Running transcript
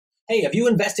Hey, have you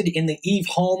invested in the Eve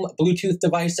Home Bluetooth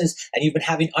devices and you've been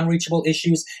having unreachable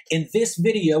issues? In this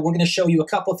video, we're going to show you a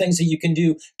couple things that you can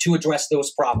do to address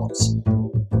those problems.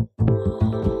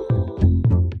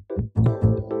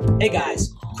 Hey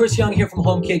guys, Chris Young here from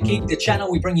HomeKitGeek, the channel.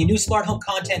 We bring you new smart home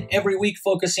content every week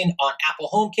focusing on Apple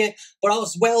HomeKit, but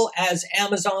as well as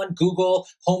Amazon, Google,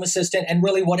 Home Assistant, and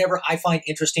really whatever I find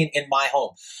interesting in my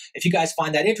home. If you guys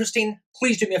find that interesting,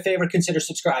 please do me a favor, consider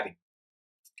subscribing.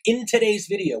 In today's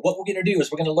video, what we're going to do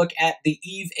is we're going to look at the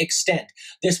Eve Extend.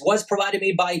 This was provided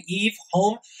me by Eve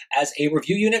Home as a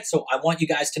review unit, so I want you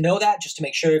guys to know that, just to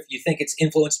make sure if you think it's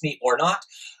influenced me or not.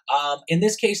 In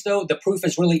this case, though, the proof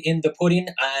is really in the pudding,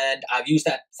 and I've used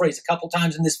that phrase a couple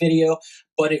times in this video,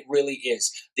 but it really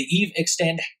is. The Eve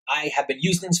Extend, I have been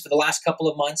using this for the last couple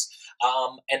of months,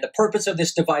 and the purpose of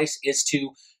this device is to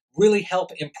really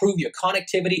help improve your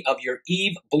connectivity of your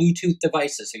Eve Bluetooth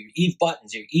devices, so your Eve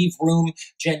buttons, your Eve Room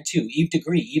Gen 2, Eve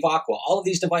Degree, Eve Aqua, all of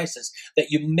these devices that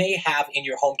you may have in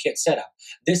your HomeKit setup.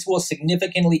 This will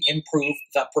significantly improve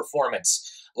the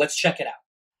performance. Let's check it out.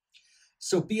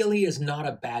 So BLE is not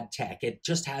a bad tech. It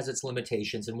just has its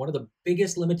limitations, and one of the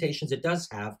biggest limitations it does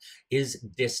have is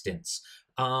distance.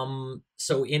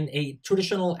 So in a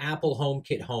traditional Apple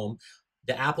HomeKit home,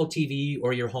 the Apple TV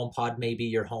or your HomePod may be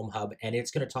your home hub, and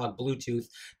it's going to talk Bluetooth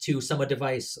to some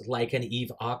device like an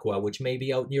Eve Aqua, which may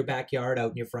be out in your backyard, out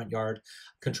in your front yard,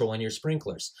 controlling your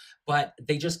sprinklers. But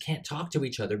they just can't talk to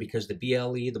each other because the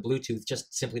BLE, the Bluetooth,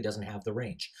 just simply doesn't have the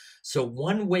range. So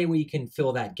one way we can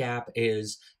fill that gap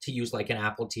is to use like an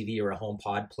Apple TV or a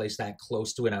HomePod, place that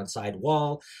close to an outside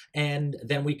wall, and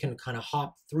then we can kind of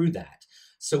hop through that.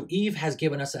 So Eve has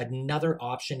given us another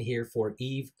option here for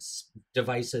Eve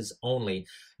devices only.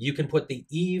 You can put the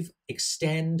Eve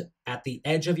Extend at the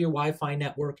edge of your Wi-Fi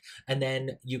network, and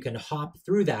then you can hop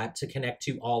through that to connect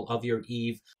to all of your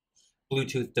Eve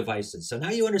Bluetooth devices. So now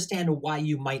you understand why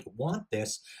you might want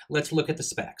this. Let's look at the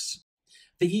specs.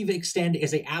 The Eve Extend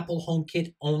is an Apple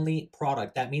HomeKit only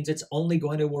product. That means it's only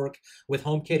going to work with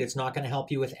HomeKit. It's not going to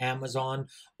help you with Amazon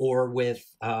or with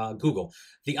Google.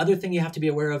 The other thing you have to be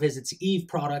aware of is it's Eve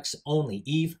products only,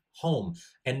 Eve Home,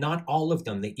 and not all of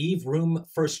them. The Eve Room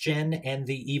First Gen and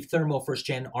the Eve Thermo First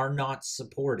Gen are not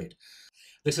supported.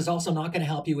 This is also not going to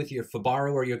help you with your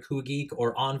Fabaro or your Geek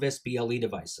or Onvis BLE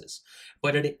devices,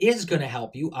 but it is going to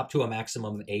help you up to a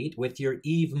maximum of 8 with your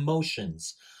Eve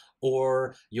Motions,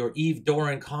 or your Eve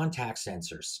door and contact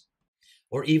sensors,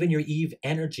 or even your Eve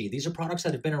Energy. These are products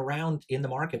that have been around in the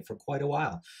market for quite a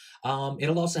while.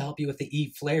 It'll also help you with the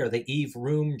Eve Flare, the Eve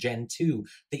Room Gen 2,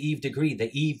 the Eve Degree, the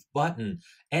Eve Button,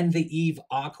 and the Eve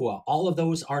Aqua. All of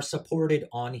those are supported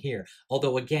on here,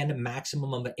 although again,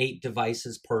 maximum of 8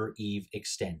 devices per Eve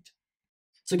Extend.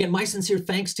 So again, my sincere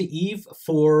thanks to Eve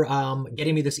for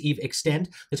getting me this Eve Extend.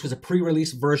 This was a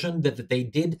pre-release version that they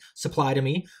did supply to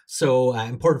me, so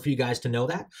important for you guys to know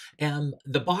that.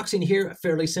 The box in here,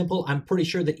 fairly simple. I'm pretty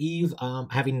sure that Eve,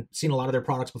 having seen a lot of their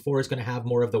products before, is going to have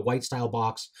more of the white style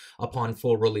box upon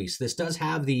full release. This does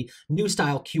have the new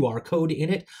style QR code in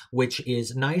it, which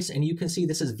is nice, and you can see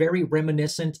this is very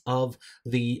reminiscent of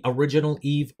the original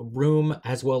Eve Room,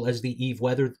 as well as the Eve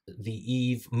Weather, the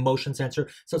Eve Motion Sensor,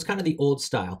 so it's kind of the old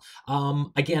style.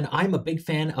 Again, I'm a big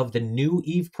fan of the new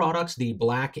Eve products, the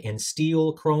black and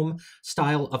steel chrome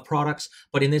style of products,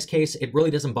 but in this case, it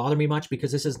really doesn't bother me much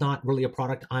because this is not really a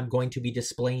product I'm going to be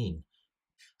displaying.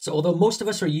 So although most of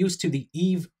us are used to the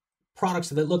Eve products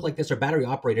that look like this are battery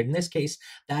operated, in this case,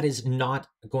 that is not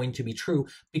going to be true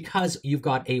because you've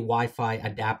got a Wi-Fi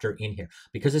adapter in here.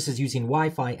 Because this is using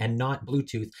Wi-Fi and not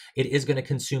Bluetooth, it is going to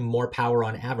consume more power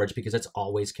on average because it's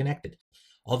always connected.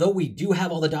 Although we do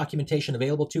have all the documentation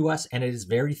available to us and it is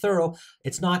very thorough,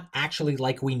 it's not actually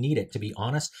like we need it, to be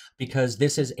honest, because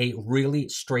this is a really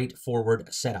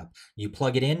straightforward setup. You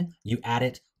plug it in, you add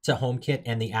it to HomeKit,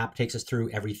 and the app takes us through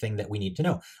everything that we need to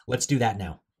know. Let's do that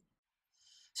now.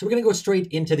 So we're going to go straight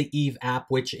into the Eve app,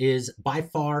 which is by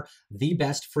far the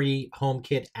best free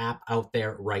HomeKit app out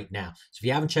there right now. So if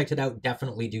you haven't checked it out,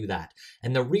 definitely do that.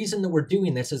 And the reason that we're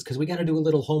doing this is because we got to do a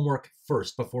little homework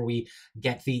first before we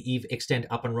get the Eve Extend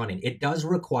up and running. It does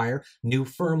require new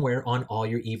firmware on all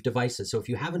your Eve devices. So if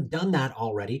you haven't done that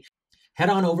already, head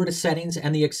on over to settings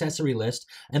and the accessory list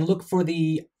and look for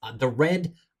the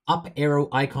red up arrow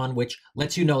icon, which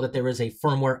lets you know that there is a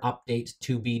firmware update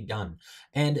to be done.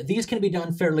 And these can be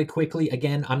done fairly quickly.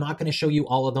 Again, I'm not going to show you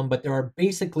all of them, but there are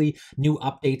basically new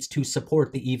updates to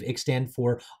support the Eve Extend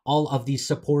for all of the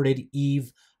supported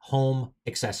Eve Home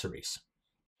accessories.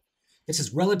 This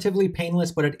is relatively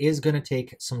painless, but it is going to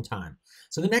take some time.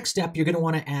 So the next step, you're going to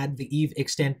want to add the Eve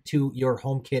extent to your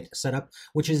HomeKit setup,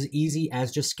 which is easy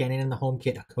as just scanning in the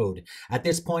HomeKit code. At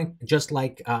this point, just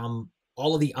like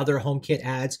all of the other HomeKit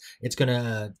ads, it's going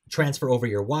to transfer over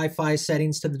your Wi-Fi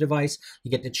settings to the device.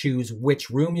 You get to choose which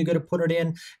room you're going to put it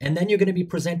in, and then you're going to be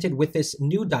presented with this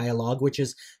new dialog, which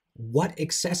is what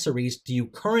accessories do you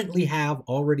currently have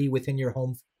already within your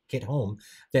HomeKit home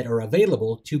that are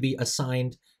available to be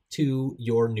assigned to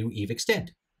your new Eve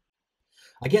extend.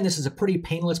 Again, this is a pretty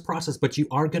painless process, but you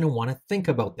are going to want to think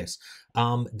about this.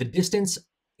 The distance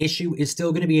issue is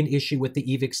still going to be an issue with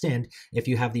the Eve extend if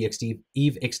you have the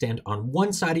Eve extend on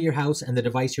one side of your house and the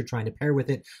device you're trying to pair with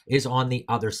it is on the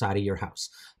other side of your house.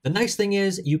 The nice thing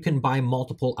is you can buy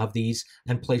multiple of these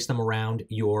and place them around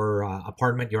your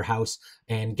apartment, your house,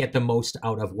 and get the most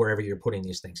out of wherever you're putting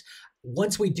these things.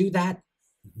 Once we do that,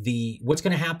 what's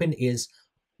going to happen is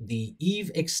the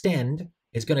Eve extend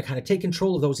is going to kind of take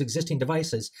control of those existing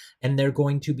devices, and they're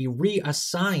going to be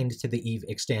reassigned to the Eve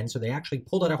extend. So they actually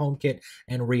pulled out a HomeKit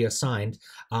and reassigned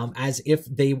as if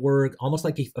they were almost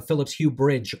like a Philips Hue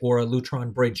bridge or a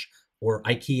Lutron bridge or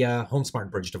IKEA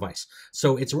HomeSmart bridge device.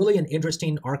 So it's really an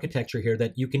interesting architecture here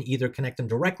that you can either connect them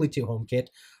directly to HomeKit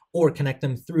or connect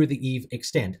them through the Eve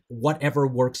extend, whatever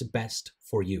works best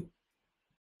for you.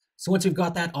 So once we've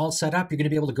got that all set up, you're going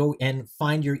to be able to go and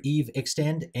find your Eve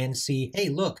extend and see, hey,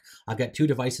 look, I've got two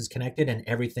devices connected and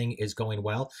everything is going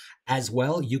well. As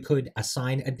well, you could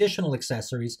assign additional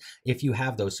accessories if you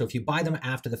have those. So if you buy them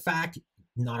after the fact,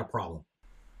 not a problem.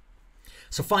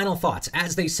 So final thoughts.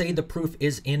 As they say, the proof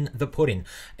is in the pudding.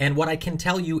 And what I can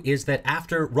tell you is that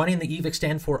after running the Eve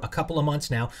extend for a couple of months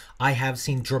now, I have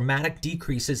seen dramatic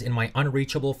decreases in my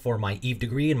Unreachable for my Eve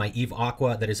Degree and my Eve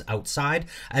Aqua that is outside,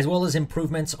 as well as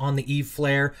improvements on the Eve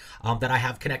Flare that I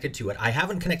have connected to it. I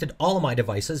haven't connected all of my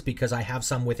devices because I have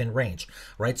some within range,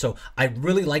 right? So I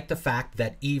really like the fact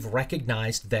that Eve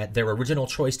recognized that their original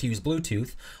choice to use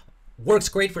Bluetooth works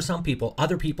great for some people.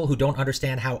 Other people who don't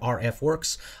understand how RF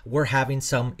works, we're having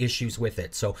some issues with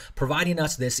it. So providing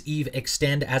us this Eve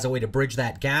extend as a way to bridge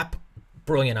that gap,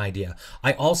 brilliant idea.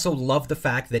 I also love the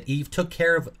fact that Eve took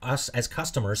care of us as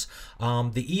customers.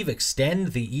 The Eve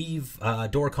extend, the Eve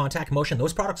door contact motion,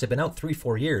 those products have been out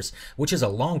 3-4 years, which is a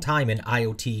long time in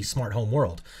IoT smart home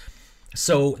world.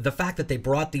 So the fact that they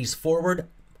brought these forward,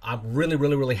 I'm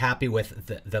really happy with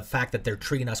the fact that they're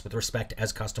treating us with respect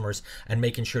as customers and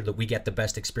making sure that we get the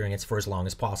best experience for as long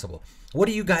as possible. What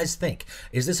do you guys think?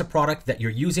 Is this a product that you're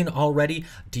using already?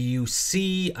 Do you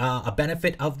see a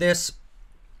benefit of this?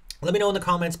 Let me know in the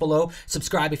comments below.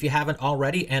 Subscribe if you haven't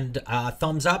already, and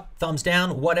thumbs up, thumbs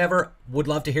down, whatever. Would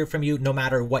love to hear from you no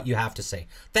matter what you have to say.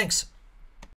 Thanks.